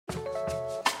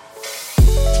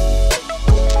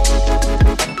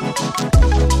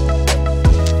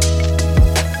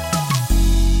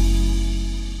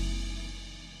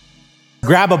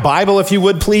grab a Bible, if you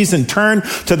would, please, and turn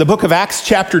to the book of Acts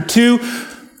chapter 2.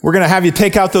 We're going to have you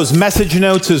take out those message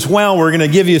notes as well. We're going to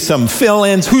give you some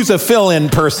fill-ins. Who's a fill-in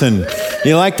person?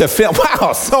 You like to fill?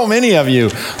 Wow, so many of you. I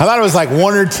thought it was like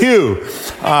one or two.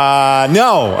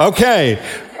 No, okay.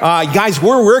 Guys,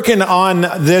 we're working on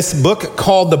this book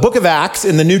called the Book of Acts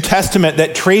in the New Testament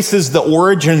that traces the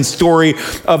origin story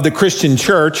of the Christian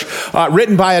church,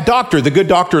 written by a doctor, the good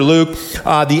Dr. Luke,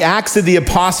 the Acts of the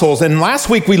Apostles. And last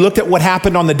week we looked at what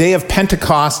happened on the day of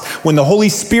Pentecost when the Holy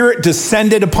Spirit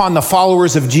descended upon the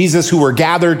followers of Jesus who were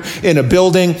gathered in a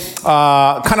building,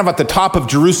 kind of at the top of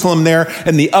Jerusalem there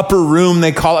in the upper room,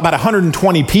 they call it. About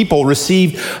 120 people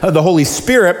received the Holy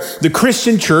Spirit. The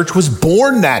Christian church was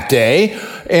born that day.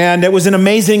 And it was an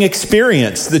amazing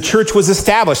experience. The church was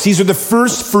established. These are the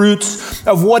first fruits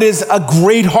of what is a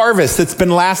great harvest that's been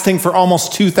lasting for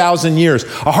almost 2,000 years.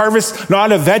 A harvest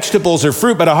not of vegetables or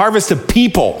fruit, but a harvest of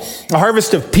people. A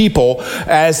harvest of people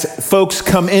as folks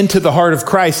come into the heart of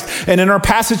Christ. And in our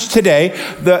passage today,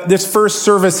 this first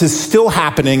service is still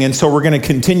happening. And so we're going to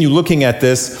continue looking at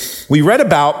this. We read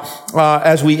about,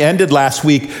 as we ended last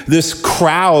week, this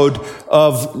crowd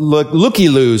of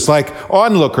looky-loos, like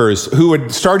onlookers, who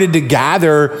had started to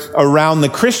gather around the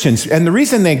Christians. And the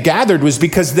reason they gathered was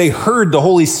because they heard the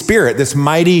Holy Spirit, this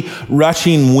mighty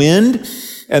rushing wind.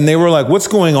 And they were like, what's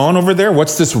going on over there?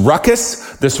 What's this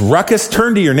ruckus? This ruckus?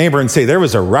 Turn to your neighbor and say, there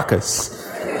was a ruckus.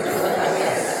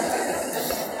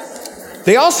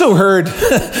 They also heard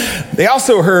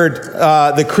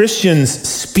the Christians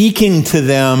speaking to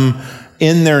them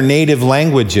in their native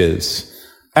languages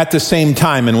at the same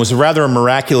time, and it was rather a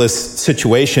miraculous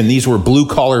situation. These were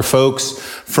blue-collar folks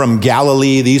from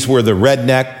Galilee. These were the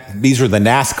these were the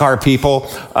NASCAR people.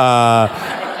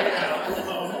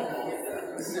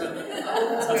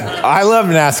 I love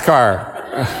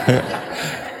NASCAR.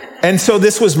 And so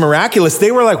this was miraculous.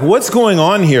 They were like, what's going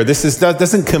on here? This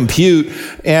doesn't compute.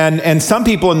 And some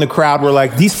people in the crowd were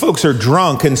like, these folks are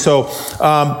drunk. And so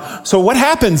what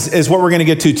happens is what we're going to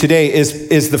get to today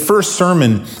is the first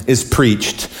sermon is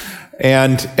preached.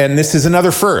 And this is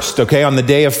another first, okay? On a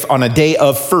day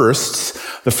of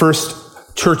firsts, the first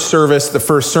church service, the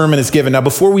first sermon is given. Now,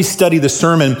 before we study the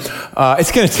sermon,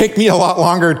 it's going to take me a lot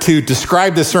longer to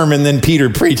describe the sermon than Peter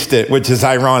preached it, which is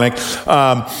ironic.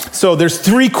 So there's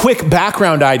three quick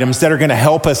background items that are going to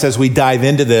help us as we dive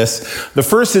into this. The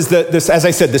first is that as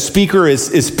I said, the speaker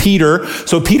is Peter.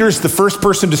 So Peter's the first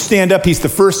person to stand up. He's the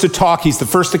first to talk. He's the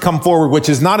first to come forward, which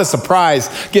is not a surprise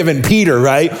given Peter,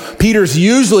 right? Peter's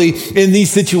usually in these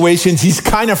situations, he's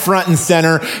kind of front and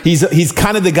center. He's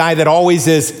kind of the guy that always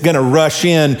is going to rush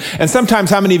in. And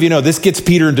sometimes, how many of you know this gets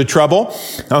Peter into trouble?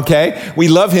 Okay. We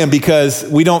love him because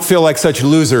we don't feel like such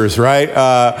losers, right?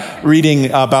 Reading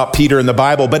about Peter in the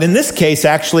Bible. But in this case,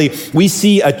 actually, we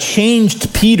see a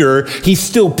changed Peter. He's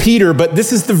still Peter, but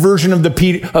this is the version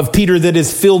of Peter that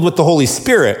is filled with the Holy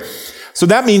Spirit. So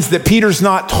that means that Peter's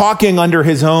not talking under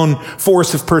his own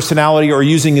force of personality or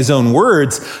using his own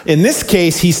words. In this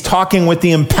case, he's talking with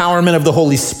the empowerment of the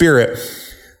Holy Spirit.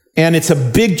 And it's a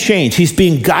big change. He's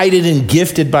being guided and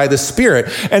gifted by the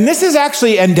Spirit. And this is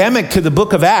actually endemic to the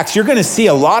book of Acts. You're going to see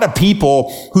a lot of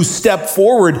people who step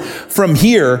forward from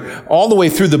here all the way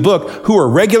through the book who are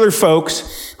regular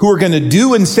folks who are going to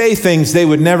do and say things they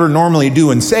would never normally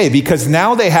do and say because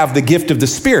now they have the gift of the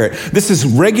Spirit. This is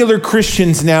regular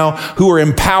Christians now who are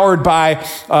empowered by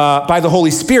the Holy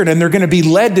Spirit, and they're going to be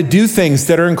led to do things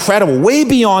that are incredible, way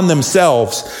beyond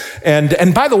themselves.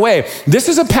 And by the way, this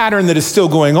is a pattern that is still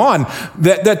going on.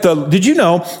 Did you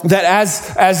know that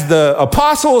as the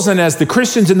apostles and as the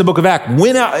Christians in the book of Acts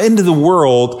went out into the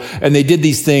world and they did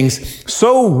these things,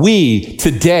 so we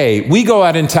today, we go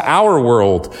out into our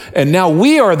world, and now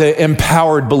we are the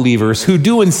empowered believers who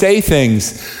do and say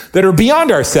things that are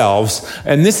beyond ourselves.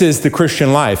 And this is the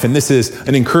Christian life. And this is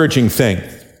an encouraging thing.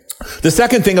 The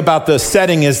second thing about the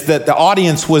setting is that the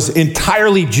audience was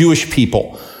entirely Jewish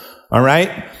people. All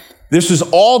right. This was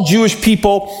all Jewish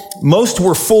people. Most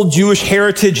were full Jewish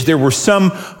heritage. There were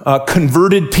some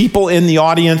converted people in the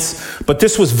audience, but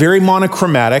this was very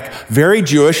monochromatic, very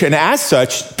Jewish. And as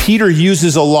such, Peter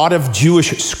uses a lot of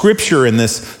Jewish scripture in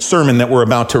this sermon that we're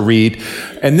about to read.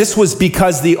 And this was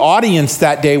because the audience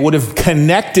that day would have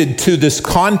connected to this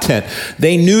content.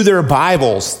 They knew their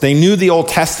Bibles. They knew the Old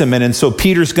Testament. And so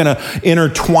Peter's going to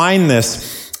intertwine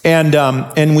this.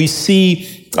 And we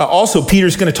see also,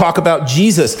 Peter's going to talk about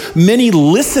Jesus. Many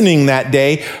listening that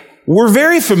day were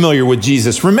very familiar with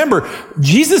Jesus. Remember,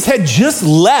 Jesus had just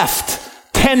left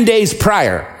 10 days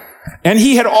prior, and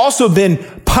he had also been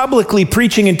publicly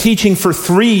preaching and teaching for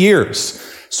 3 years.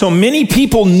 So many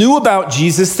people knew about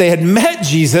Jesus. They had met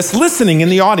Jesus listening in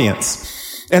the audience.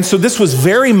 And so this was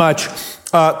very much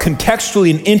contextually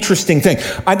an interesting thing.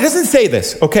 It doesn't say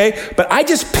this, okay? But I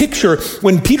just picture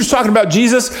when Peter's talking about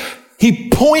Jesus, he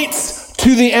points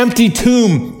to the empty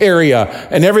tomb area,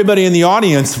 and everybody in the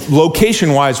audience,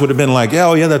 location-wise, would have been like,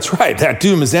 oh, yeah, that's right. That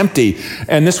tomb is empty.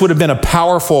 And this would have been a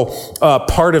powerful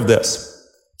part of this.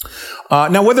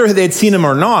 Now, whether they had seen him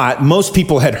or not, most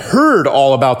people had heard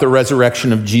all about the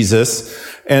resurrection of Jesus.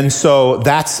 And so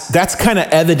that's kind of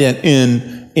evident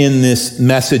in this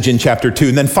message in chapter 2.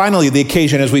 And then finally, the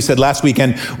occasion, as we said last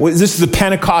weekend, this is the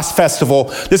Pentecost festival.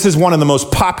 This is one of the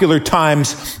most popular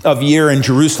times of year in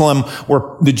Jerusalem, where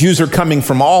the Jews are coming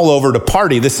from all over to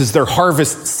party. This is their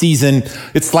harvest season.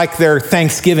 It's like their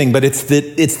Thanksgiving, but it's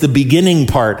the beginning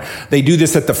part. They do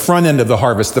this at the front end of the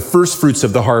harvest, the first fruits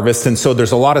of the harvest. And so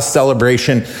there's a lot of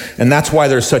celebration, and that's why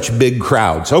there's such big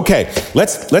crowds. Okay,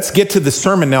 let's get to the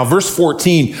sermon now. Verse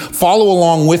 14, follow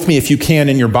along with me if you can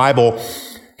in your Bible.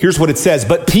 Here's what it says.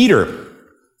 But Peter,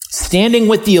 standing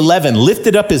with the 11,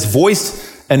 lifted up his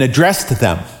voice and addressed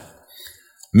them.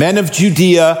 Men of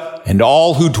Judea and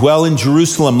all who dwell in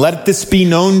Jerusalem, let this be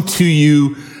known to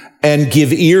you and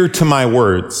give ear to my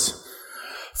words.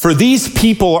 For these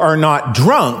people are not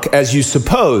drunk, as you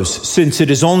suppose, since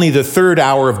it is only the third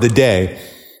hour of the day.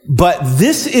 But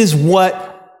this is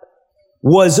what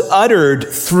was uttered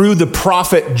through the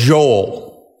prophet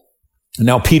Joel.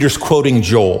 Now Peter's quoting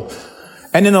Joel.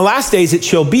 And in the last days it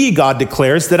shall be, God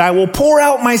declares, that I will pour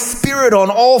out my spirit on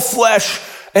all flesh,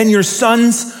 and your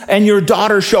sons and your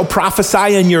daughters shall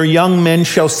prophesy, and your young men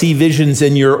shall see visions,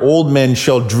 and your old men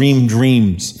shall dream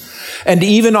dreams. And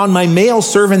even on my male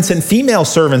servants and female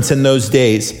servants in those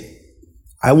days,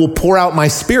 I will pour out my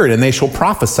spirit, and they shall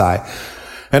prophesy.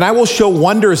 And I will show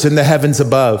wonders in the heavens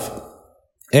above,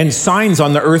 and signs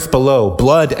on the earth below,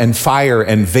 blood and fire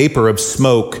and vapor of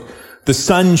smoke. The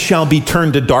sun shall be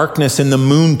turned to darkness and the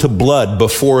moon to blood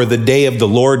before the day of the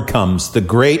Lord comes, the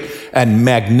great and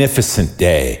magnificent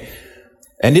day.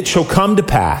 And it shall come to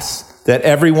pass that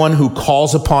everyone who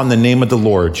calls upon the name of the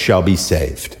Lord shall be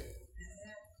saved.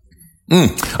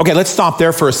 Okay, let's stop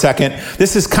there for a second.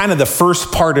 This is kind of the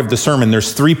first part of the sermon.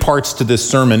 There's 3 parts to this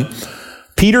sermon.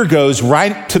 Peter goes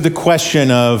right to the question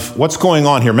of what's going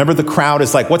on here. Remember, the crowd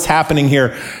is like, what's happening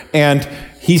here? And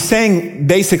he's saying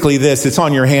basically this, it's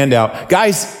on your handout.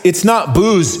 Guys, it's not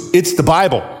booze, it's the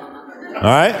Bible. All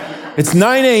right? It's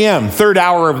 9 a.m., third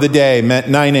hour of the day, meant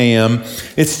 9 a.m.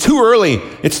 It's too early.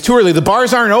 It's too early. The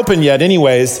bars aren't open yet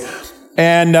anyways.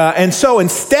 And so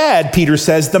instead, Peter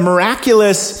says, the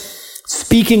miraculous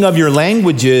speaking of your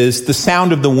languages, the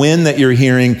sound of the wind that you're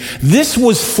hearing, this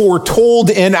was foretold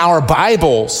in our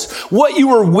Bibles. What you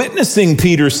are witnessing,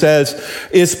 Peter says,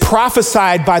 is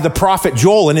prophesied by the prophet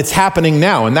Joel, and it's happening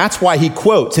now. And that's why he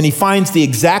quotes, and he finds the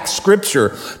exact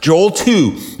scripture, Joel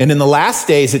 2. And in the last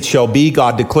days it shall be,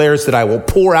 God declares, that I will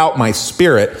pour out my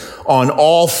spirit on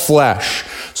all flesh.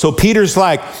 So Peter's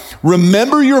like,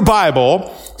 remember your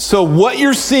Bible. So what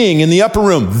you're seeing in the upper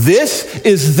room, this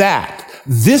is that.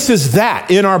 This is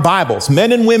that in our Bibles.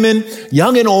 Men and women,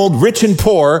 young and old, rich and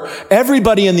poor,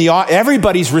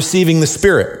 everybody's receiving the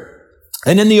Spirit.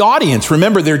 And in the audience,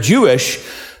 remember, they're Jewish,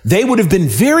 they would have been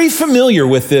very familiar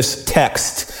with this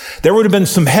text. There would have been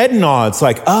some head nods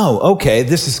like, oh, okay,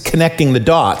 this is connecting the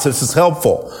dots. This is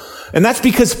helpful. And that's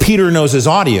because Peter knows his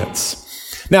audience.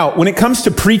 Now, when it comes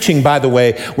to preaching, by the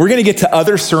way, we're going to get to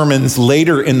other sermons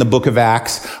later in the book of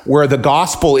Acts where the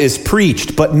gospel is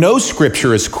preached, but no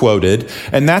scripture is quoted.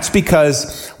 And that's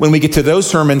because when we get to those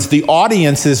sermons, the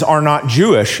audiences are not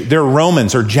Jewish. They're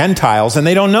Romans or Gentiles, and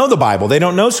they don't know the Bible. They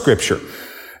don't know scripture.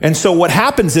 And so what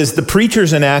happens is the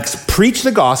preachers in Acts preach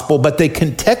the gospel, but they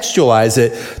contextualize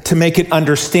it to make it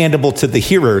understandable to the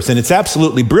hearers. And it's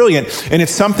absolutely brilliant. And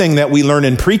it's something that we learn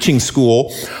in preaching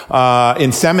school,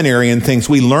 in seminary and things.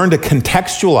 We learn to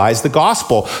contextualize the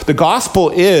gospel. The gospel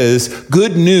is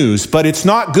good news, but it's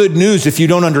not good news if you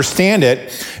don't understand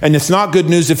it. And it's not good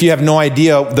news if you have no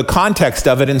idea the context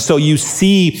of it. And so you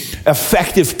see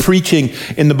effective preaching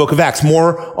in the book of Acts.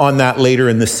 More on that later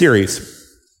in the series.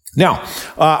 Now,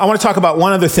 I want to talk about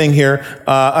one other thing here,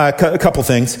 a couple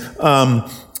things.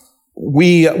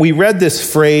 We read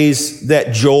this phrase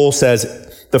that Joel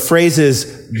says. The phrase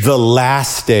is the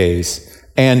last days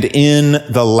and in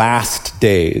the last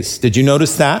days. Did you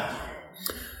notice that?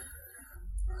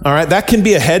 All right, that can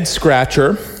be a head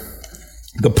scratcher.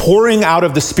 The pouring out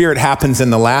of the Spirit happens in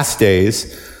the last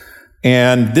days,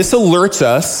 and this alerts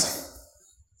us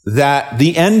that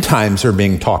the end times are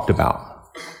being talked about.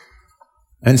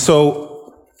 And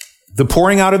so the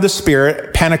pouring out of the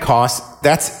Spirit, Pentecost,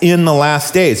 that's in the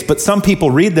last days. But some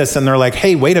people read this and they're like,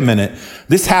 hey, wait a minute.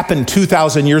 This happened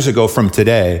 2,000 years ago from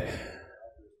today.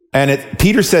 And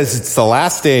Peter says it's the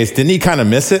last days. Didn't he kind of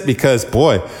miss it? Because,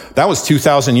 boy, that was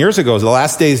 2,000 years ago. The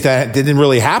last days that didn't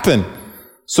really happen.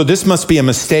 So this must be a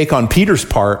mistake on Peter's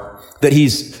part that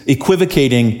he's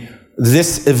equivocating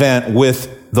this event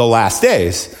with the last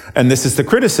days. And this is the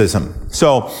criticism.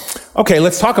 So, okay,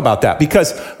 let's talk about that,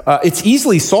 because it's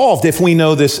easily solved if we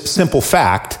know this simple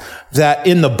fact that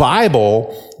in the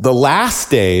Bible, the last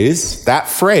days, that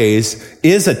phrase,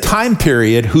 is a time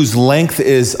period whose length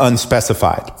is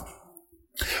unspecified.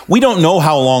 We don't know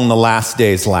how long the last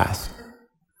days last.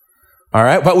 All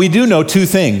right, but we do know two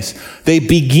things. They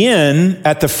begin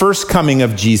at the first coming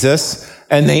of Jesus,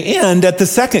 and they end at the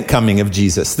second coming of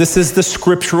Jesus. This is the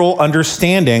scriptural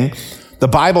understanding, the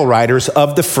Bible writers,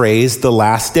 of the phrase, the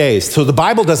last days. So the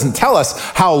Bible doesn't tell us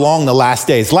how long the last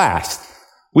days last.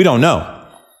 We don't know.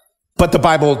 But the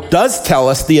Bible does tell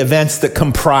us the events that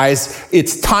comprise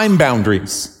its time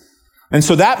boundaries. And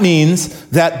so that means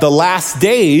that the last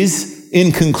days,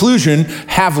 in conclusion,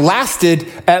 have lasted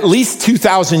at least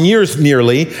 2,000 years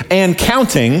nearly and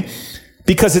counting,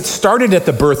 because it started at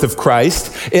the birth of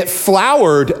Christ. It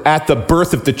flowered at the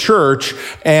birth of the church.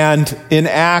 And in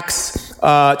Acts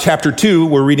chapter 2,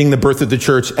 we're reading the birth of the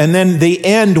church. And then they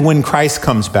end when Christ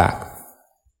comes back.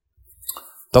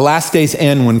 The last days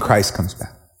end when Christ comes back.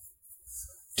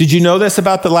 Did you know this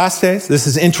about the last days? This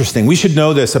is interesting. We should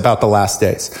know this about the last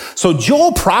days. So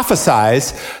Joel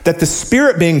prophesies that the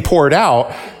Spirit being poured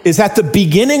out is at the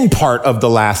beginning part of the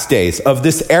last days, of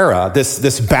this era,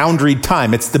 this boundary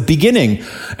time. It's the beginning.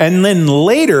 And then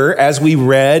later, as we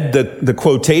read the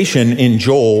quotation in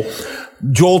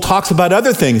Joel talks about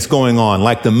other things going on,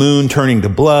 like the moon turning to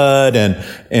blood and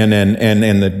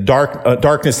the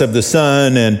darkness of the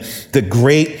sun and the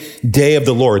great day of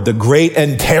the Lord, the great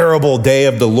and terrible day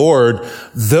of the Lord.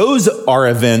 Those are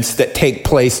events that take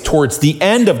place towards the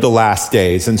end of the last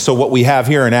days. And so what we have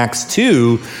here in Acts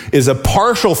 2 is a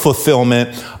partial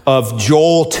fulfillment of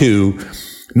Joel 2,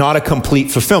 not a complete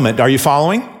fulfillment. Are you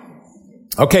following?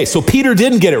 Okay, so Peter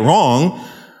didn't get it wrong.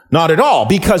 Not at all,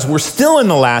 because we're still in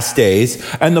the last days,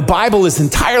 and the Bible is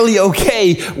entirely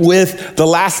okay with the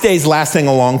last days lasting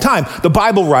a long time. The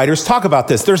Bible writers talk about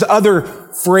this. There's other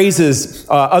phrases,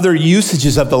 other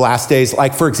usages of the last days,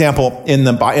 like, for example, in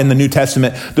the New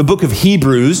Testament, the book of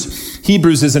Hebrews.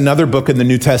 Hebrews is another book in the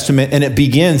New Testament, and it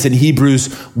begins in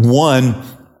Hebrews 1.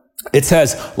 It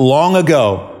says, long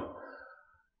ago,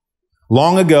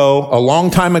 a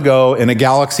long time ago, in a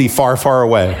galaxy far, far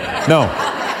away. No.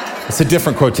 It's a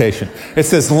different quotation. It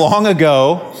says, long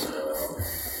ago.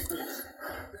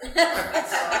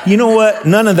 You know what?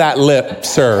 None of that lip,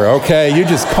 sir, okay? You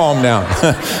just calm down.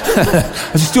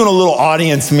 I'm just doing a little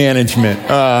audience management.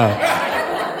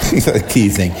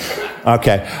 Teasing.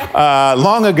 Okay.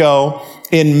 Long ago,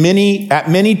 at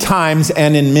many times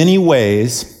and in many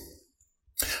ways,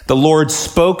 the Lord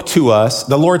spoke to us.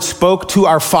 The Lord spoke to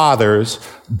our fathers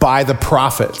by the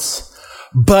prophets.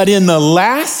 But in the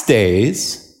last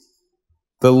days,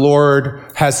 the Lord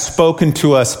has spoken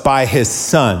to us by his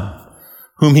Son,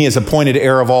 whom he has appointed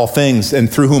heir of all things,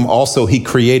 and through whom also he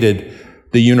created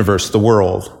the universe, the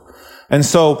world. And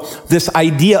so this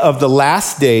idea of the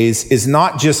last days is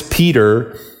not just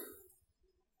Peter,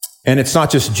 and it's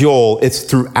not just Joel,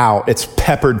 it's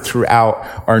peppered throughout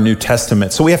our New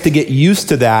Testament. So we have to get used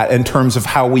to that in terms of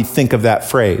how we think of that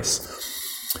phrase.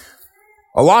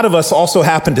 A lot of us also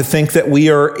happen to think that we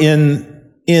are in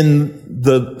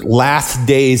the last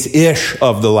days-ish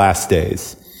of the last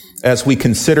days, as we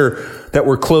consider that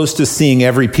we're close to seeing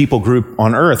every people group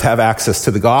on earth have access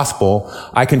to the gospel.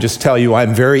 I can just tell you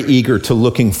I'm very eager to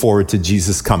looking forward to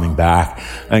Jesus coming back.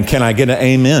 And can I get an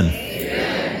amen?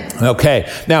 Amen.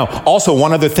 Okay. Now, also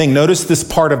one other thing. Notice this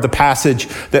part of the passage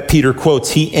that Peter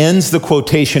quotes. He ends the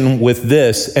quotation with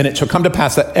this, and it shall come to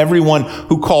pass that everyone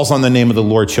who calls on the name of the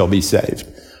Lord shall be saved.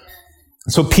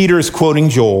 So Peter is quoting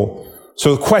Joel.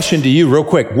 So the question to you real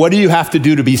quick, what do you have to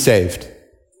do to be saved?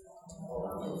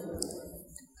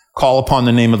 Call upon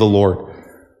the name of the Lord.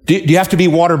 Do you have to be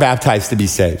water baptized to be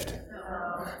saved?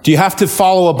 Do you have to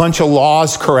follow a bunch of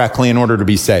laws correctly in order to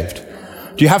be saved?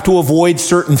 Do you have to avoid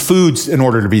certain foods in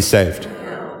order to be saved?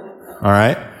 All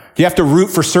right. Do you have to root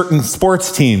for certain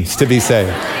sports teams to be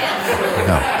saved?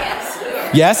 No.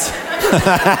 Yes?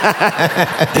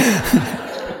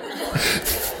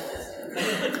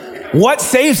 What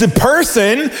saves a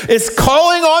person is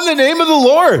calling on the name of the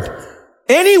Lord.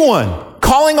 Anyone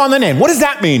calling on the name. What does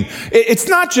that mean? It's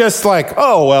not just like,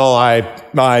 oh, well,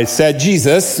 I said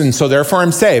Jesus, and so therefore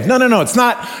I'm saved. No, it's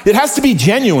not. It has to be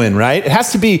genuine, right? It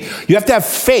has to be, you have to have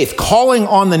faith. Calling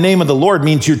on the name of the Lord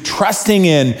means you're trusting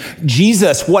in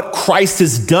Jesus, what Christ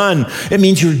has done. It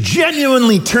means you're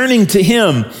genuinely turning to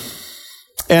him.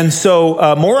 And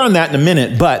so more on that in a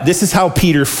minute, but this is how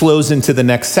Peter flows into the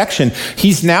next section.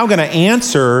 He's now going to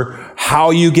answer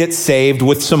how you get saved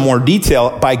with some more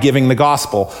detail by giving the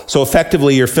gospel. So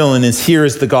effectively your fill-in is, here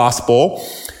is the gospel.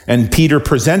 And Peter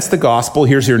presents the gospel.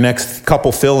 Here's your next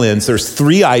couple fill-ins. There's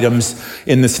 3 items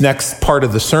in this next part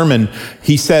of the sermon.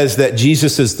 He says that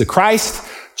Jesus is the Christ,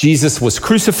 Jesus was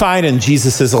crucified, and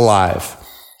Jesus is alive.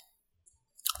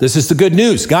 This is the good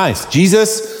news, guys.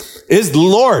 Jesus is the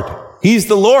Lord. He's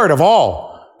the Lord of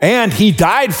all. And he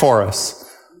died for us.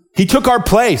 He took our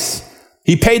place.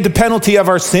 He paid the penalty of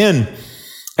our sin.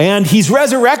 And he's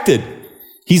resurrected.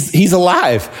 He's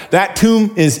alive. That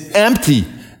tomb is empty.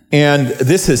 And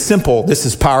this is simple, this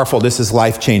is powerful, this is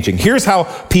life-changing. Here's how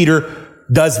Peter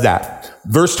does that.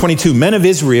 Verse 22, men of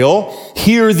Israel,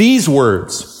 hear these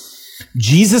words.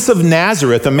 Jesus of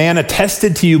Nazareth, a man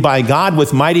attested to you by God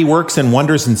with mighty works and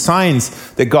wonders and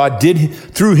signs that God did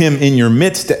through him in your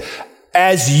midst,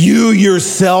 as you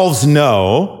yourselves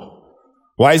know.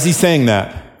 Why is he saying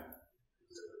that?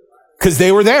 Because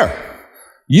they were there.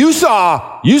 You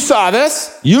saw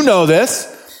this, you know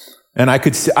this. And I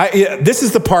could see, this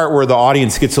is the part where the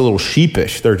audience gets a little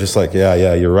sheepish. They're just like,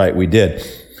 yeah, you're right, we did.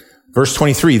 Verse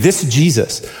 23, this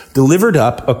Jesus, delivered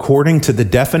up according to the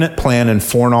definite plan and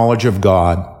foreknowledge of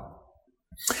God,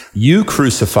 you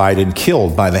crucified and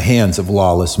killed by the hands of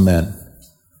lawless men.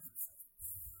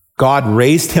 God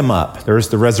raised him up. There's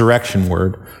the resurrection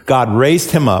word. God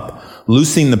raised him up,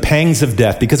 loosing the pangs of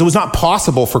death, because it was not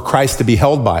possible for Christ to be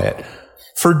held by it.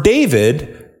 For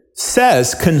David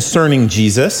says concerning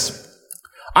Jesus,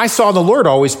 I saw the Lord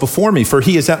always before me, for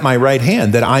he is at my right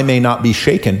hand, that I may not be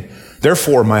shaken.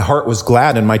 Therefore my heart was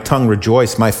glad and my tongue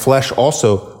rejoiced. My flesh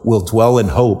also will dwell in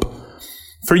hope.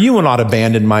 For you will not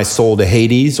abandon my soul to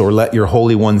Hades, or let your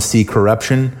Holy One see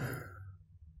corruption.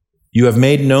 You have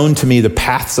made known to me the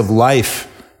paths of life,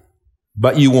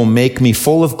 but you will make me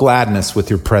full of gladness with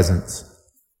your presence.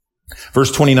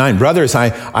 Verse 29, brothers,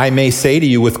 I may say to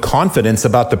you with confidence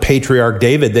about the patriarch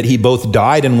David that he both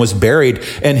died and was buried,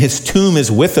 and his tomb is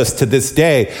with us to this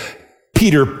day.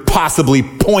 Peter possibly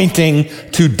pointing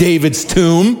to David's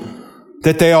tomb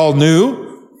that they all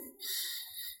knew.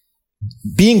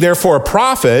 Being therefore a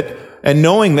prophet, and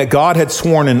knowing that God had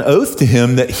sworn an oath to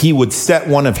him that he would set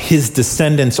one of his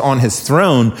descendants on his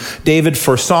throne, David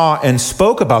foresaw and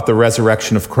spoke about the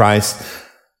resurrection of Christ,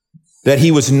 that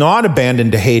he was not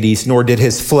abandoned to Hades, nor did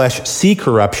his flesh see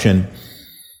corruption,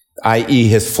 i.e.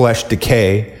 his flesh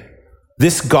decay.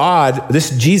 This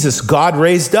Jesus, God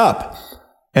raised up.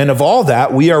 And of all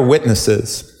that, we are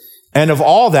witnesses. And of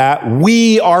all that,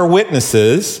 we are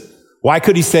witnesses. Why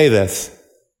could he say this?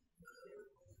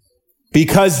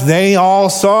 Because they all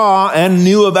saw and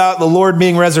knew about the Lord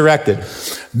being resurrected.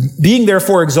 Being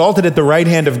therefore exalted at the right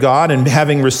hand of God, and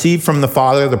having received from the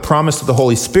Father the promise of the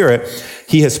Holy Spirit,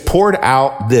 he has poured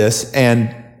out this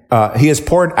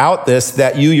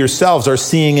that you yourselves are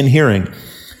seeing and hearing.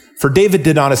 For David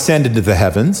did not ascend into the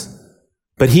heavens,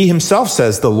 but he himself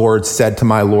says, the Lord said to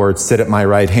my Lord, sit at my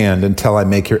right hand until I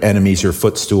make your enemies your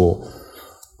footstool.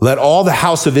 Let all the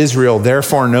house of Israel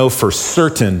therefore know for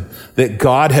certain that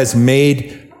God has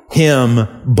made him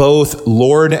both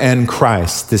Lord and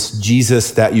Christ, this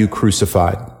Jesus that you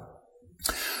crucified.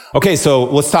 Okay, so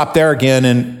let's stop there again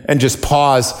and just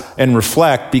pause and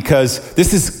reflect, because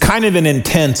this is kind of an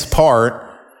intense part.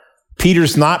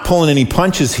 Peter's not pulling any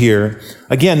punches here.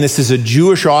 Again, this is a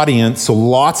Jewish audience, so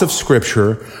lots of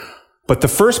scripture. But the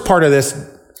first part of this,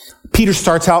 Peter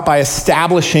starts out by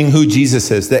establishing who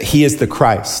Jesus is, that he is the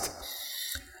Christ.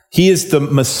 He is the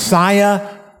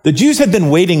Messiah. The Jews had been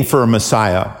waiting for a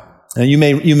Messiah. And you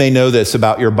may know this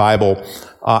about your Bible.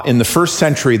 In the first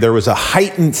century, there was a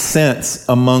heightened sense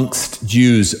amongst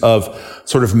Jews of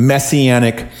sort of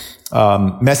messianic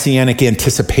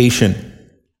anticipation.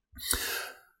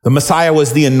 The Messiah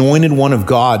was the anointed one of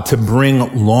God to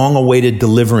bring long-awaited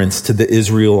deliverance to the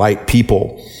Israelite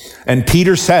people. And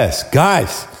Peter says,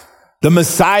 guys, the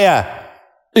Messiah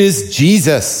is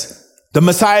Jesus. The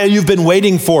Messiah you've been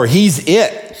waiting for. He's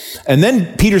it. And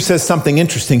then Peter says something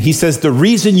interesting. He says, the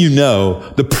reason you know,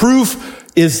 the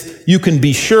proof is, you can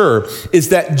be sure, is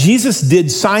that Jesus did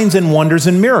signs and wonders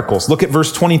and miracles. Look at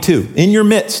verse 22. In your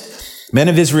midst, men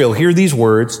of Israel, hear these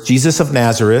words, Jesus of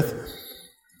Nazareth,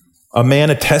 a man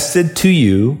attested to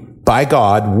you by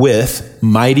God with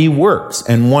mighty works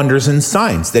and wonders and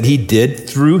signs that he did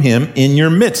through him in your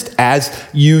midst, as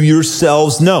you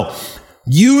yourselves know.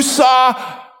 You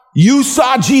saw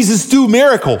Jesus do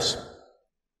miracles.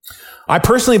 I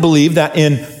personally believe that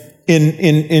in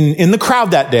the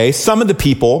crowd that day, some of the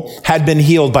people had been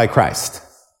healed by Christ.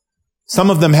 Some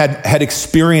of them had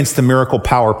experienced the miracle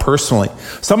power personally.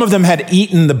 Some of them had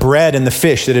eaten the bread and the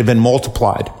fish that had been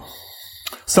multiplied.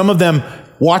 Some of them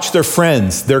watched their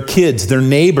friends, their kids, their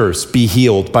neighbors be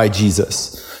healed by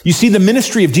Jesus. You see, the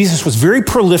ministry of Jesus was very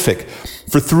prolific.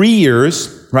 For 3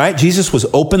 years, right? Jesus was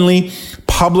openly,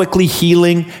 publicly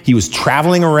healing. He was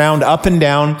traveling around up and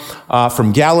down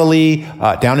from Galilee,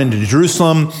 down into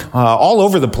Jerusalem, all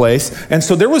over the place. And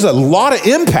so there was a lot of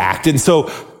impact. And so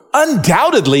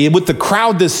undoubtedly, with the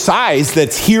crowd this size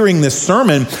that's hearing this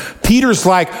sermon, Peter's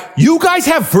like, you guys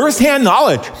have firsthand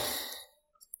knowledge.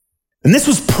 And this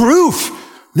was proof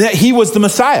that he was the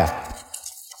Messiah.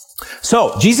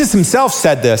 So Jesus himself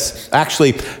said this,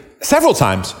 actually, several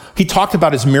times. He talked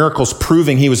about his miracles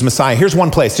proving he was Messiah. Here's one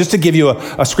place, just to give you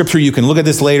a scripture. You can look at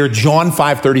this later. John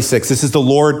 5:36. This is the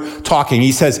Lord talking.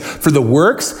 He says, for the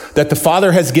works that the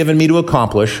Father has given me to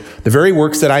accomplish, the very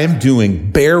works that I am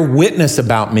doing, bear witness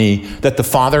about me that the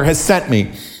Father has sent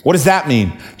me. What does that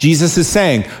mean? Jesus is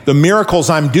saying, the miracles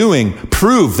I'm doing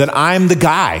prove that I'm the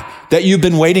guy that you've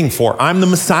been waiting for. I'm the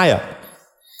Messiah.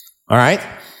 All right?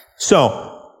 So,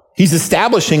 he's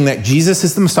establishing that Jesus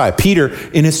is the Messiah. Peter,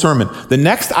 in his sermon, the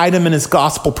next item in his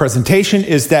gospel presentation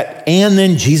is that, and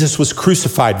then Jesus was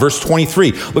crucified. Verse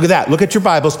 23. Look at that. Look at your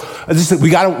Bibles. We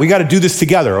got to do this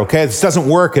together, okay? This doesn't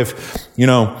work if,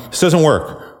 this doesn't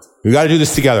work. We got to do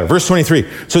this together. Verse 23.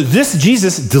 So this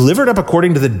Jesus, delivered up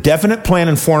according to the definite plan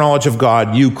and foreknowledge of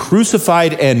God, you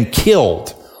crucified and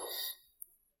killed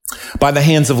by the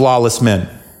hands of lawless men.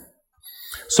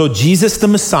 So Jesus, the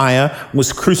Messiah,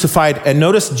 was crucified. And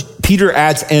notice Peter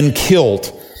adds, and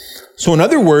killed. So in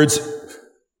other words,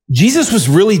 Jesus was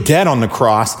really dead on the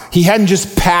cross. He hadn't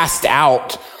just passed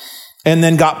out and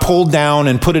then got pulled down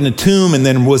and put in a tomb and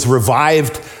then was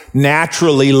revived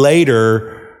naturally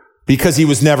later because he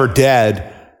was never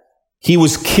dead. He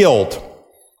was killed.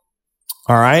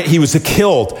 All right? He was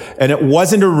killed, and it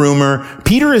wasn't a rumor.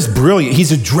 Peter is brilliant.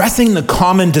 He's addressing the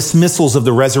common dismissals of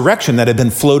the resurrection that had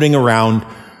been floating around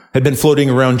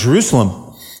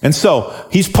Jerusalem. And so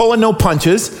he's pulling no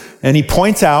punches, and he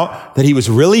points out that he was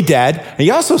really dead. And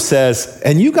he also says,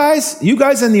 and you guys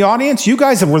in the audience, you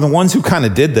guys were the ones who kind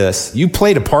of did this. You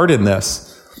played a part in this.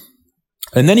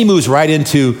 And then he moves right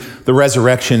into the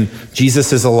resurrection.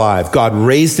 Jesus is alive. God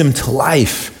raised him to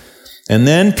life. And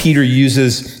then Peter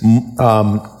uses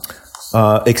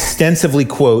extensively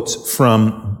quotes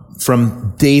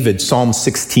from David, Psalm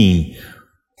 16.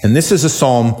 And this is a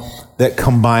psalm that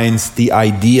combines the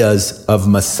ideas of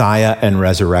Messiah and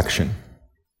resurrection.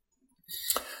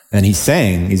 And he's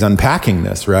unpacking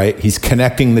this, right? He's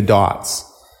connecting the dots.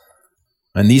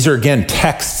 And these are, again,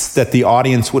 texts that the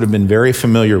audience would have been very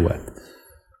familiar with.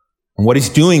 And what he's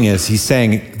doing is he's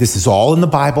saying, this is all in the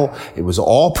Bible. It was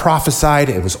all prophesied.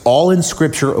 It was all in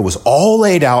Scripture. It was all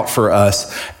laid out for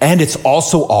us. And it's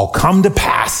also all come to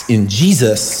pass in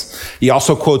Jesus. He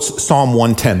also quotes Psalm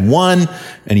 110:1,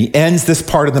 and he ends this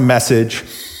part of the message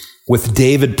with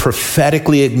David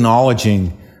prophetically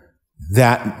acknowledging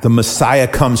that the Messiah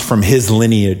comes from his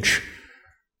lineage.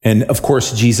 And of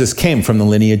course, Jesus came from the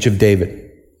lineage of David.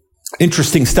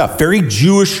 Interesting stuff. Very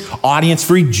Jewish audience,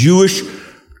 very Jewish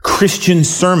Christian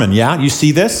sermon. Yeah, you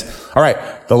see this? All right,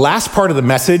 the last part of the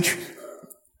message,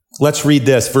 let's read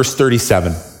this, verse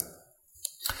 37.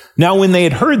 Now, when they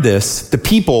had heard this, the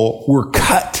people were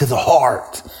cut to the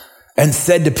heart and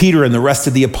said to Peter and the rest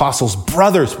of the apostles,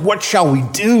 brothers, what shall we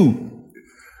do?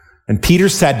 And Peter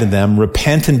said to them,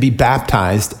 repent and be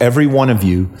baptized, every one of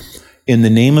you, in the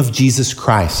name of Jesus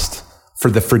Christ, for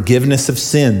the forgiveness of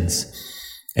sins,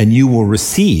 and you will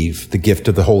receive the gift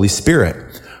of the Holy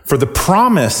Spirit. For the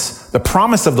promise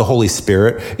of the Holy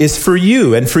Spirit is for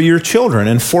you and for your children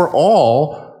and for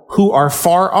all who are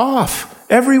far off,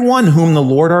 everyone whom the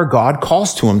Lord our God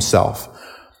calls to himself.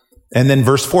 And then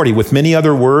verse 40, with many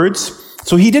other words.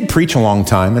 So he did preach a long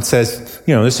time. It says,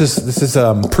 this is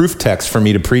a proof text for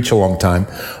me to preach a long time.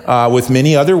 With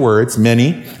many other words,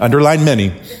 many, underline many.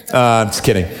 Just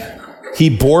kidding. He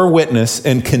bore witness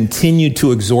and continued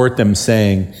to exhort them,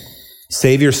 saying,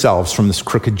 save yourselves from this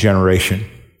crooked generation.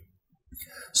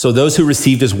 So those who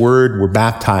received his word were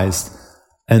baptized,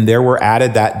 and there were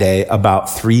added that day about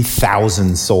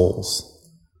 3,000 souls.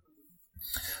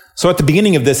 So at the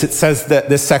beginning of this, it says that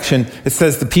this section, it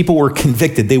says the people were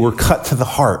convicted. They were cut to the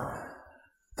heart.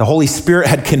 The Holy Spirit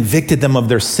had convicted them of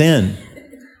their sin.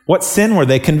 What sin were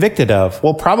they convicted of?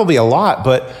 Well, probably a lot,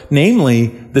 but namely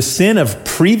the sin of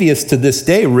previous to this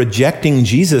day rejecting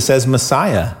Jesus as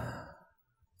Messiah.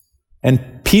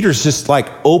 And Peter's just like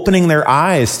opening their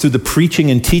eyes through the preaching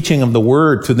and teaching of the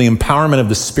word, through the empowerment of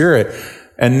the Spirit.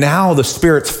 And now the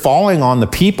Spirit's falling on the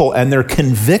people and they're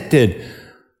convicted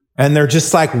And they're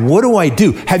just like, what do I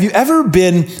do? Have you ever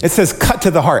been, it says cut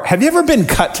to the heart. Have you ever been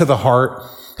cut to the heart?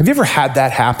 Have you ever had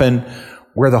that happen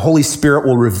where the Holy Spirit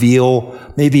will reveal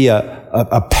maybe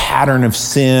a pattern of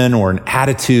sin or an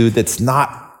attitude that's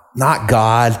not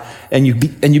God, and you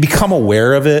become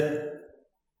aware of it?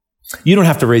 You don't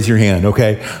have to raise your hand,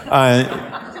 okay?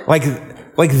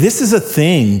 Like this is a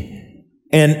thing,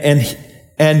 and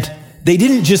they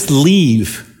didn't just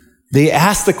leave. They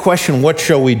asked the question, what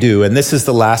shall we do? And this is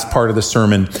the last part of the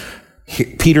sermon.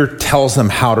 Peter tells them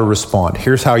how to respond.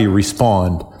 Here's how you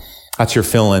respond. That's your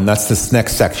fill-in. That's this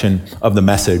next section of the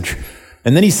message.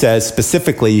 And then he says,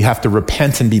 specifically, you have to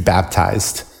repent and be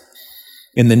baptized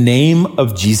in the name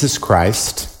of Jesus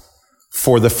Christ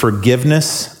for the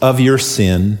forgiveness of your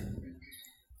sin,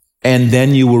 and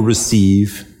then you will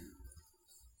receive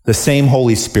the same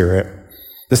Holy Spirit.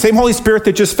 The same Holy Spirit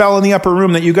that just fell in the upper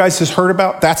room that you guys just heard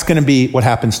about, that's going to be what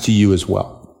happens to you as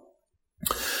well.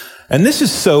 And this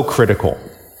is so critical.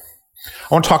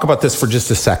 I want to talk about this for just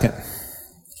a second.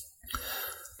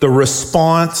 The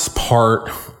response part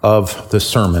of the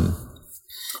sermon.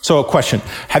 So a question,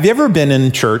 have you ever been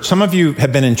in church? Some of you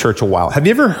have been in church a while. Have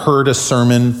you ever heard a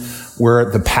sermon where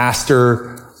the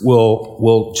pastor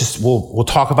will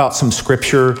talk about some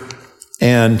scripture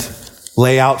and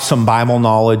lay out some Bible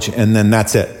knowledge, and then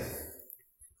that's it?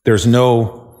 It's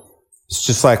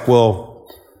just like, well,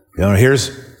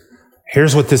 here's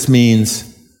what this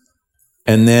means.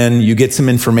 And then you get some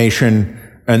information,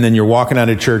 and then you're walking out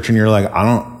of church and you're like, I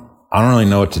don't really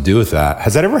know what to do with that.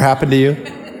 Has that ever happened to you?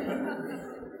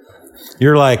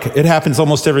 You're like, it happens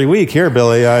almost every week. Here,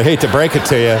 Billy, I hate to break it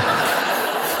to you.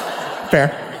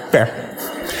 Fair.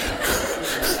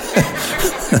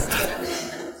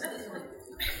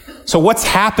 So what's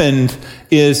happened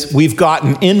is we've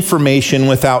gotten information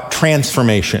without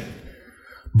transformation.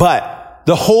 But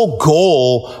the whole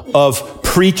goal of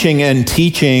preaching and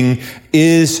teaching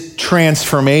is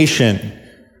transformation.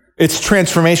 It's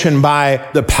transformation by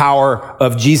the power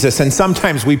of Jesus. And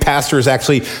sometimes we pastors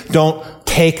actually don't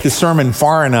take the sermon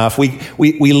far enough. We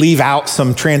leave out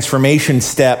some transformation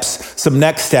steps, some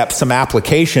next steps, some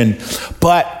application.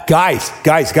 But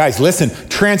guys, listen,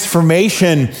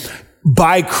 transformation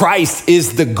by Christ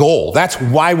is the goal. That's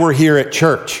why we're here at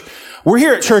church. We're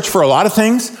here at church for a lot of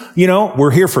things.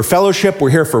 We're here for fellowship. We're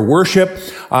here for worship.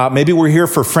 Maybe we're here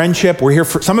for friendship.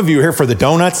 Some of you are here for the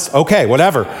donuts. Okay,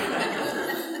 whatever.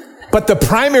 But the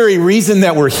primary reason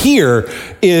that we're here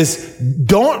is,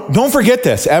 don't forget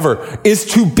this ever, is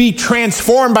to be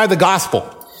transformed by the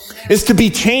gospel. Is to be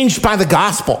changed by the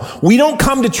gospel. We don't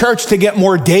come to church to get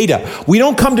more data. We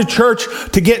don't come to church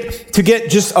to get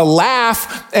just a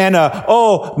laugh and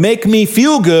make me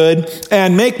feel good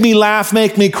and make me laugh,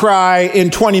 make me cry in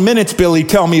 20 minutes, Billy,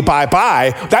 tell me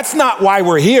bye-bye. That's not why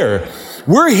we're here.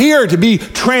 We're here to be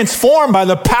transformed by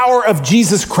the power of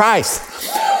Jesus Christ.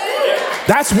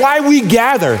 That's why we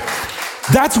gather.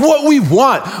 That's what we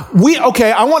want.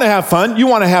 I want to have fun. You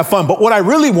want to have fun. But what I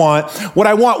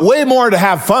want way more to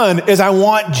have fun is I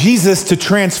want Jesus to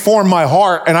transform my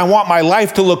heart, and I want my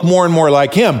life to look more and more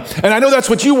like him. And I know that's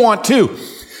what you want too.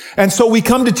 And so we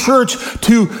come to church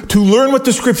to learn what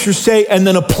the scriptures say and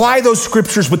then apply those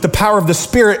scriptures with the power of the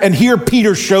Spirit. And here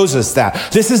Peter shows us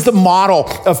that. This is the model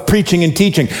of preaching and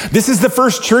teaching. This is the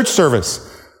first church service.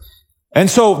 And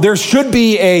so there should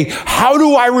be how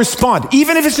do I respond?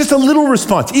 Even if it's just a little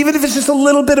response, even if it's just a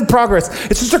little bit of progress,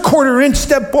 it's just a 1/4-inch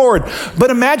step forward. But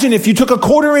imagine if you took a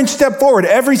 1/4-inch step forward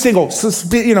every single, so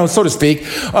to speak,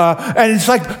 and it's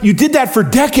like you did that for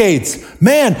decades.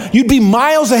 Man, you'd be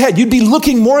miles ahead. You'd be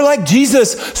looking more like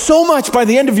Jesus so much by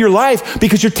the end of your life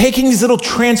because you're taking these little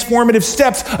transformative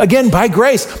steps, again, by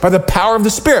grace, by the power of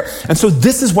the Spirit. And so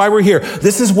this is why we're here.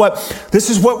 This is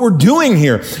what we're doing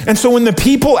here. And so when the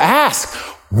people ask,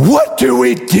 what do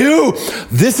we do?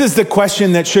 This is the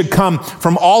question that should come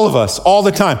from all of us all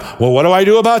the time. Well, what do I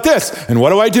do about this? And what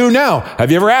do I do now?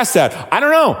 Have you ever asked that? I don't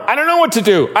know. I don't know what to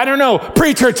do. I don't know.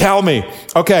 Preacher, tell me.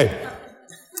 Okay.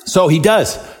 So he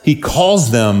does. He calls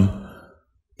them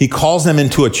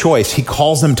into a choice. He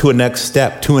calls them to a next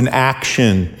step, to an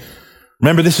action.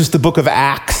 Remember, this is the book of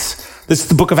Acts. This is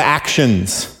the book of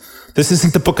actions. This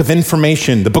isn't the book of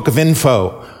information, the book of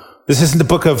info. This isn't the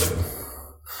book of...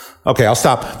 Okay, I'll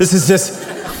stop. This is just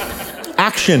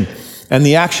action. And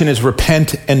the action is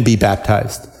repent and be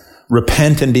baptized.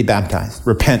 Repent and be baptized.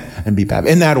 Repent and be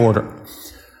baptized. In that order.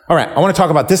 All right, I want to talk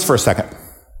about this for a second.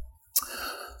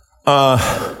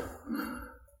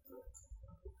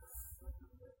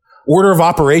 Order of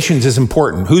operations is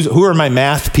important. Who are my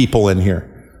math people in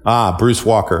here? Bruce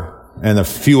Walker and a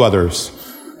few others.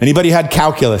 Anybody had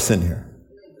calculus in here?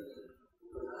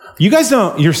 You guys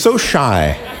don't, you're so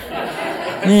shy.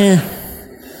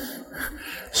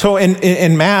 So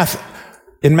in math,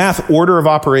 order of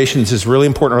operations is really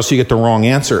important, or else you get the wrong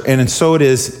answer. And so it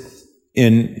is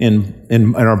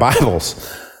in our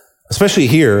Bibles. Especially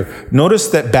here, notice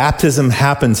that baptism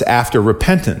happens after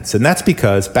repentance. And that's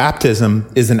because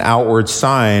baptism is an outward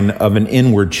sign of an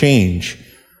inward change.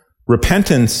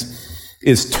 Repentance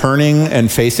is turning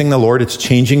and facing the Lord. It's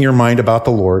changing your mind about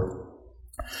the Lord.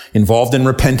 Involved in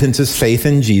repentance is faith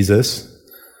in Jesus.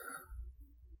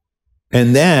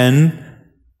 And then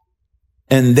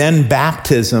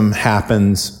baptism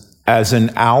happens as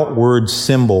an outward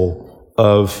symbol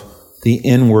of the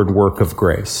inward work of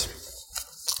grace.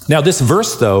 Now, this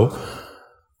verse, though,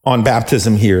 on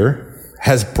baptism here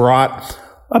has brought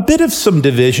a bit of some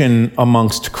division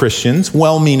amongst Christians,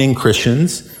 well-meaning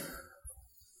Christians,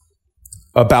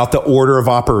 about the order of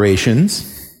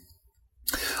operations.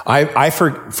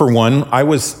 For one, I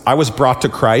was brought to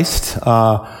Christ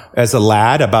as a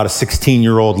lad, about a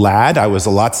 16-year-old lad. I was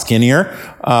a lot skinnier.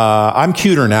 I'm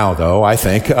cuter now, though, I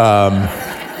think.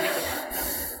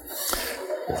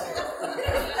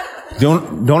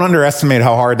 Don't underestimate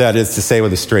how hard that is to say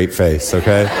with a straight face,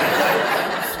 okay?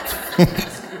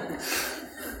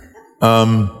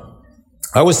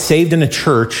 I was saved in a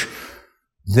church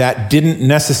that didn't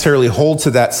necessarily hold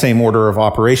to that same order of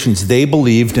operations. They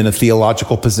believed in a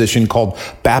theological position called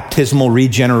baptismal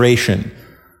regeneration.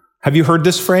 Have you heard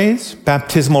this phrase,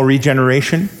 baptismal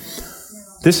regeneration?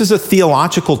 This is a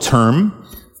theological term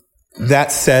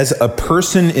that says a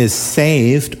person is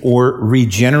saved or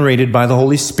regenerated by the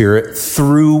Holy Spirit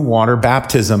through water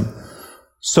baptism.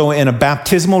 So in a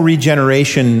baptismal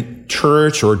regeneration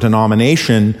church or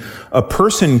denomination, a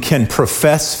person can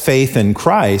profess faith in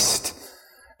Christ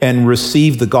and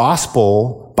receive the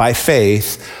gospel by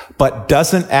faith, but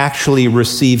doesn't actually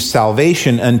receive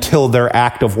salvation until their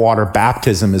act of water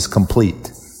baptism is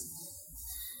complete.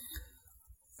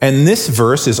 And this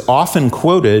verse is often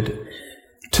quoted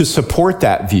to support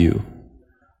that view,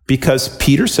 because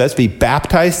Peter says, be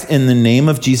baptized in the name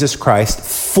of Jesus Christ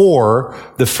for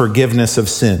the forgiveness of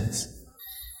sins.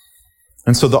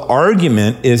 And so the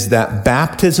argument is that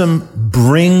baptism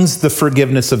brings the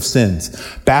forgiveness of sins.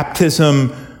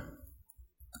 Baptism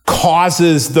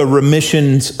causes the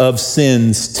remissions of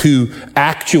sins to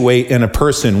actuate in a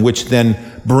person, which then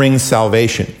brings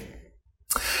salvation.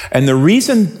 And the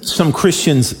reason some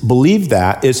Christians believe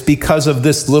that is because of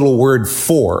this little word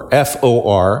for,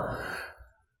 F-O-R,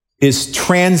 is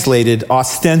translated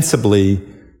ostensibly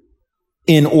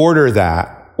in order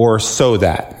that, or so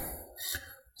that.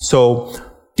 So,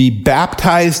 be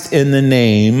baptized in the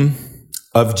name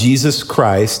of Jesus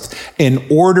Christ in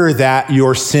order that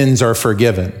your sins are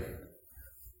forgiven.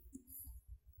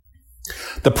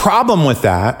 The problem with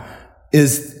that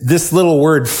is this little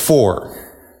word for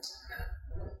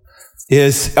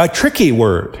is a tricky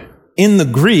word. In the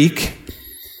Greek,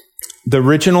 the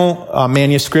original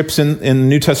manuscripts in the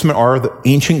New Testament are the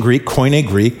ancient Greek, Koine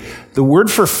Greek. The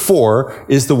word for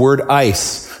is the word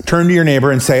ice. Turn to your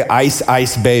neighbor and say, ice,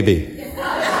 ice, baby.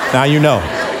 Now you know.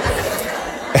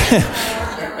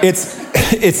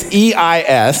 It's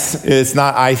E-I-S. It's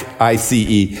not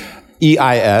I-C-E.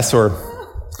 E-I-S, or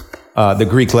the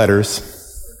Greek letters.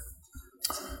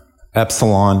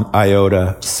 Epsilon,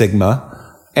 iota, sigma.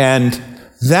 And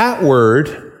that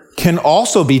word can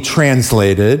also be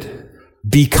translated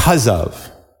because of.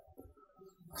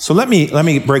 So let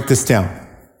me break this down.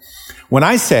 When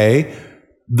I say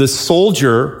the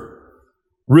soldier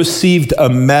received a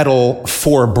medal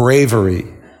for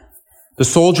bravery, the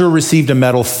soldier received a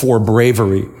medal for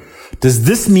bravery, does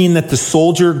this mean that the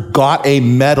soldier got a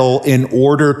medal in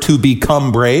order to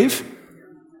become brave?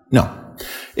 No.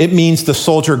 It means the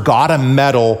soldier got a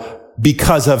medal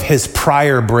because of his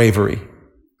prior bravery.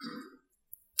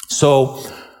 So,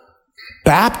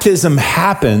 baptism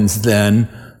happens then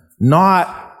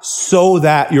not so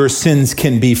that your sins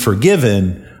can be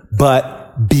forgiven,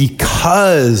 but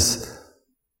because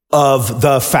of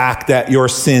the fact that your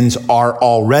sins are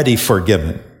already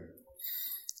forgiven.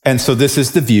 And so this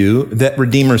is the view that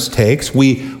Redeemers takes.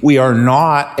 We are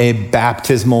not a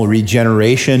baptismal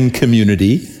regeneration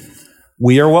community.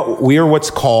 We are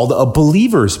what's called a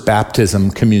believer's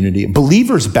baptism community.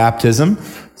 Believer's baptism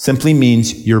simply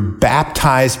means you're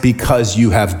baptized because you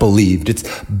have believed.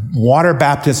 Water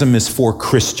baptism is for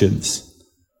Christians.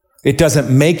 It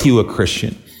doesn't make you a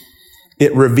Christian.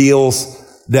 It reveals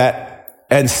that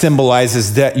and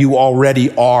symbolizes that you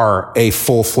already are a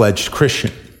full-fledged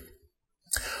Christian.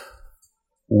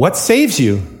 What saves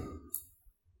you?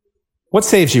 What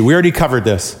saves you? We already covered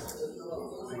this.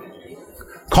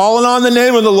 Calling on the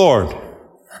name of the Lord.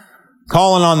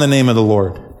 Calling on the name of the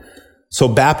Lord. So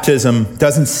baptism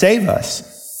doesn't save us.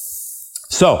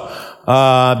 So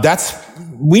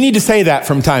we need to say that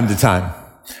from time to time.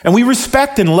 And we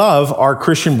respect and love our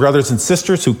Christian brothers and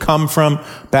sisters who come from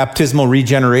baptismal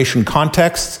regeneration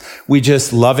contexts. We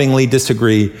just lovingly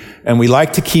disagree. And we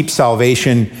like to keep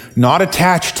salvation not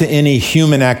attached to any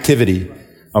human activity.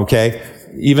 Okay?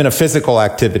 Even a physical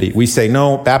activity. We say,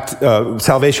 no,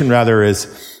 salvation rather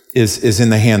is in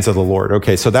the hands of the Lord.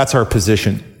 Okay, so that's our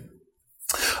position.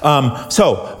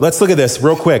 So let's look at this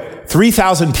real quick.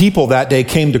 3,000 people that day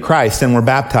came to Christ and were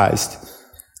baptized.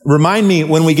 Remind me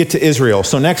when we get to Israel.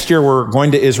 So next year we're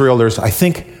going to Israel. There's, I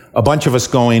think, a bunch of us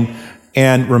going.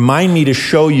 And remind me to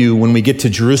show you when we get to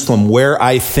Jerusalem where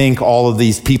I think all of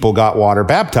these people got water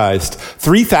baptized.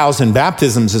 3,000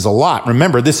 baptisms is a lot.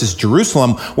 Remember, this is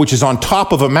Jerusalem, which is on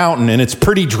top of a mountain, and it's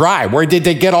pretty dry. Where did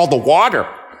they get all the water?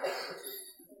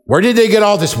 Where did they get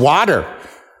all this water?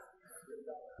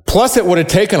 Plus, it would have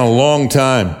taken a long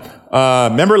time.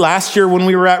 Remember last year when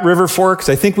we were at River Forks?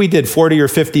 I think we did 40 or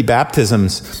 50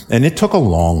 baptisms, and it took a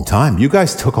long time. You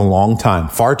guys took a long time.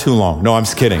 Far too long. No, I'm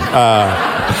just kidding.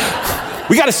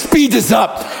 We got to speed this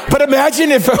up. But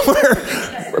imagine if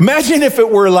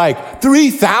it were like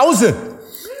 3,000.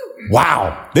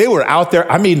 Wow. They were out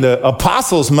there. I mean, the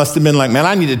apostles must have been like, man,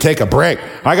 I need to take a break.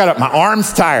 My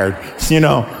arm's tired,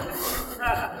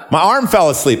 My arm fell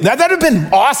asleep. Now, that'd have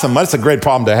been awesome. That's a great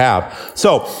problem to have.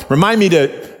 So remind me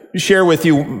to share with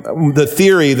you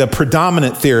the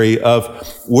predominant theory of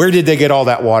where did they get all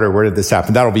that water? Where did this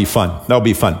happen? That'll be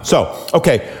fun. So,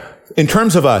 okay. In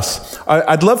terms of us,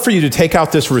 I'd love for you to take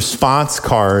out this response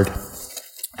card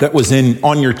that was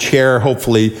on your chair,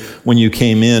 hopefully, when you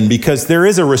came in, because there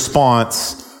is a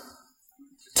response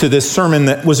to this sermon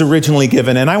that was originally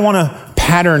given, and I want to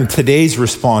pattern today's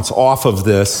response off of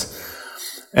this.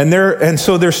 And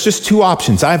so there's just two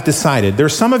options. I've decided.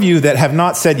 There's some of you that have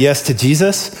not said yes to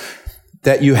Jesus,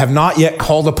 that you have not yet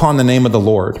called upon the name of the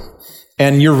Lord.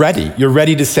 And you're ready. You're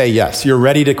ready to say yes. You're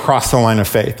ready to cross the line of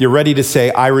faith. You're ready to say,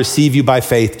 I receive you by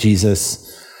faith,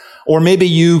 Jesus. Or maybe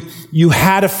you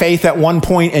had a faith at one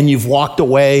point and you've walked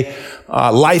away.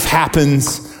 Life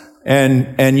happens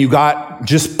and you got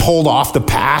just pulled off the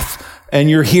path and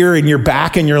you're here and you're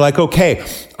back and you're like, okay,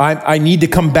 I need to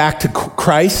come back to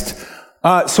Christ.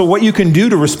 So what you can do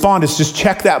to respond is just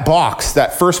check that box,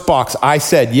 that first box. I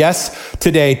said yes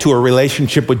today to a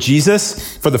relationship with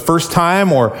Jesus for the first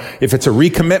time, or if it's a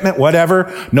recommitment,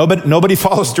 whatever. Nobody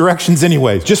follows directions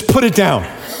anyway. Just put it down.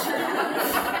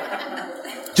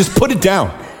 Just put it down.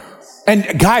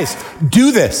 And guys,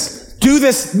 do this. Do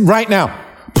this right now.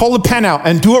 Pull the pen out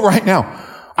and do it right now.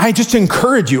 I just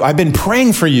encourage you. I've been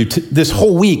praying for you this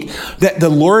whole week that the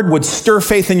Lord would stir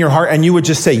faith in your heart and you would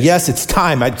just say, yes, it's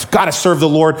time. I've got to serve the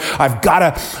Lord. I've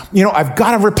got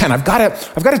to repent. I've got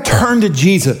to turn to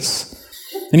Jesus.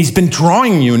 And he's been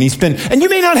drawing you and you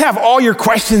may not have all your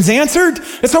questions answered.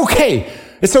 It's okay.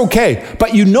 It's okay.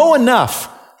 But you know enough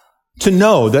to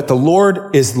know that the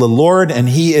Lord is the Lord and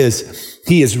he is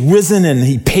risen and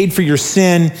he paid for your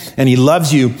sin and he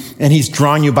loves you and he's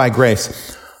drawn you by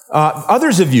grace.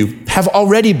 Others of you have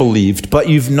already believed, but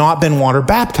you've not been water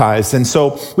baptized. And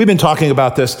so we've been talking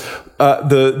about this.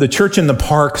 The Church in the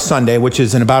Park Sunday, which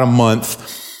is in about a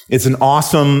month, it's an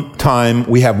awesome time.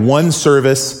 We have one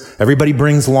service. Everybody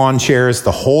brings lawn chairs.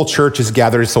 The whole church is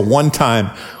gathered. It's a one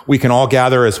time. We can all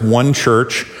gather as one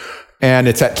church. And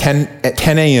it's at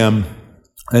 10 a.m.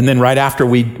 And then right after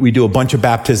we do a bunch of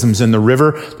baptisms in the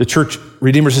river. The Church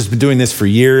Redeemers has been doing this for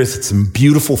years. It's a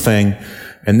beautiful thing.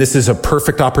 And this is a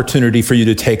perfect opportunity for you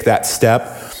to take that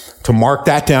step, to mark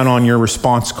that down on your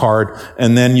response card.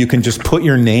 And then you can just put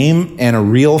your name and a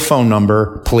real phone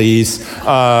number, please.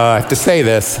 I have to say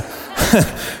this.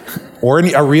 Or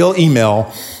a real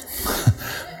email.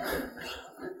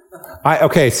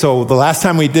 So the last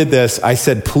time we did this, I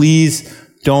said, please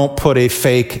don't put a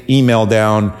fake email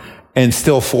down. And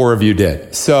still 4 of you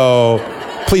did. So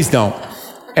please don't.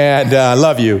 And I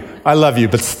love you,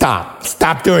 but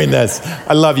stop doing this.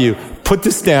 I love you. Put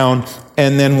this down,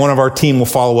 and then one of our team will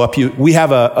follow up. We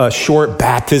have a short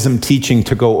baptism teaching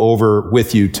to go over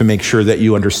with you to make sure that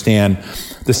you understand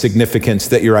the significance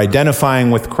that you're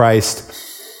identifying with Christ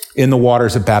in the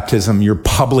waters of baptism. You're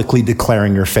publicly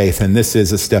declaring your faith, and this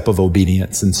is a step of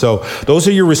obedience. And so those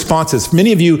are your responses.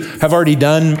 Many of you have already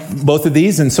done both of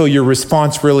these, and so your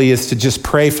response really is to just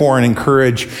pray for and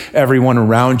encourage everyone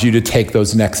around you to take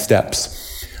those next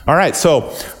steps. All right,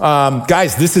 so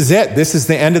guys, this is it. This is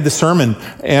the end of the sermon,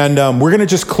 and we're going to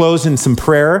just close in some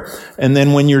prayer, and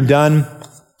then when you're done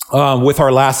with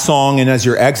our last song, and as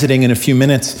you're exiting in a few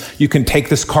minutes, you can take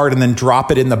this card and then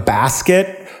drop it in the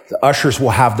basket The ushers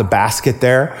will have the basket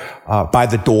there by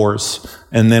the doors,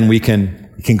 and then we can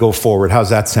go forward. How's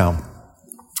that sound?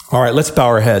 All right, let's bow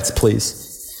our heads, please.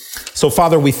 So,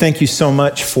 Father, we thank you so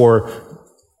much for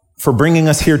bringing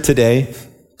us here today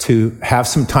to have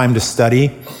some time to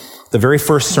study the very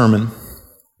first sermon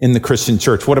in the Christian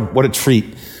church. What a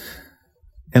treat.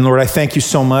 And Lord, I thank you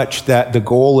so much that the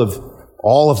goal of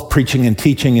all of preaching and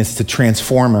teaching is to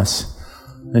transform us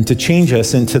and to change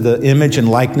us into the image and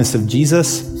likeness of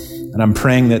Jesus. And I'm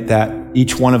praying that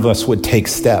each one of us would take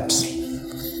steps,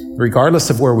 regardless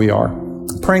of where we are.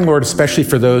 I'm praying, Lord, especially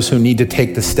for those who need to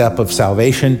take the step of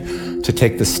salvation, to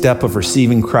take the step of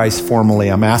receiving Christ formally.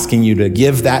 I'm asking you to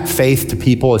give that faith to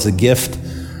people as a gift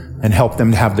and help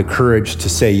them to have the courage to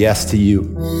say yes to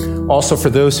you. Also, for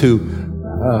those who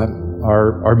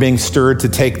are being stirred to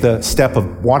take the step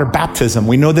of water baptism,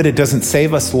 we know that it doesn't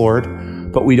save us,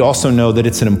 Lord, but we also know that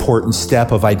it's an important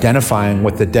step of identifying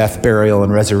with the death, burial,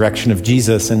 and resurrection of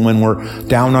Jesus. And when we're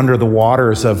down under the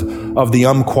waters of the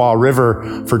Umpqua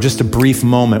River for just a brief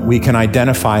moment, we can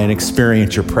identify and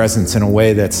experience your presence in a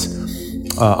way that's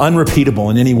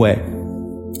unrepeatable in any way.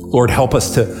 Lord, help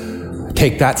us to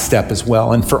take that step as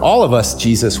well. And for all of us,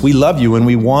 Jesus, we love you and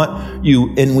we want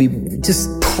you, and we just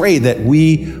pray that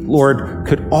we, Lord,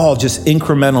 could all just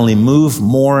incrementally move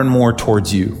more and more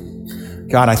towards you.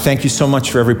 God, I thank you so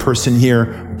much for every person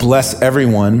here. Bless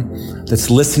everyone that's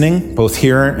listening, both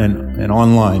here and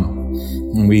online.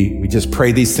 And we just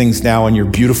pray these things now in your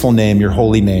beautiful name, your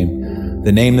holy name,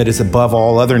 the name that is above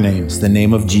all other names, the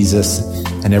name of Jesus.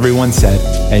 And everyone said,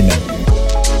 amen.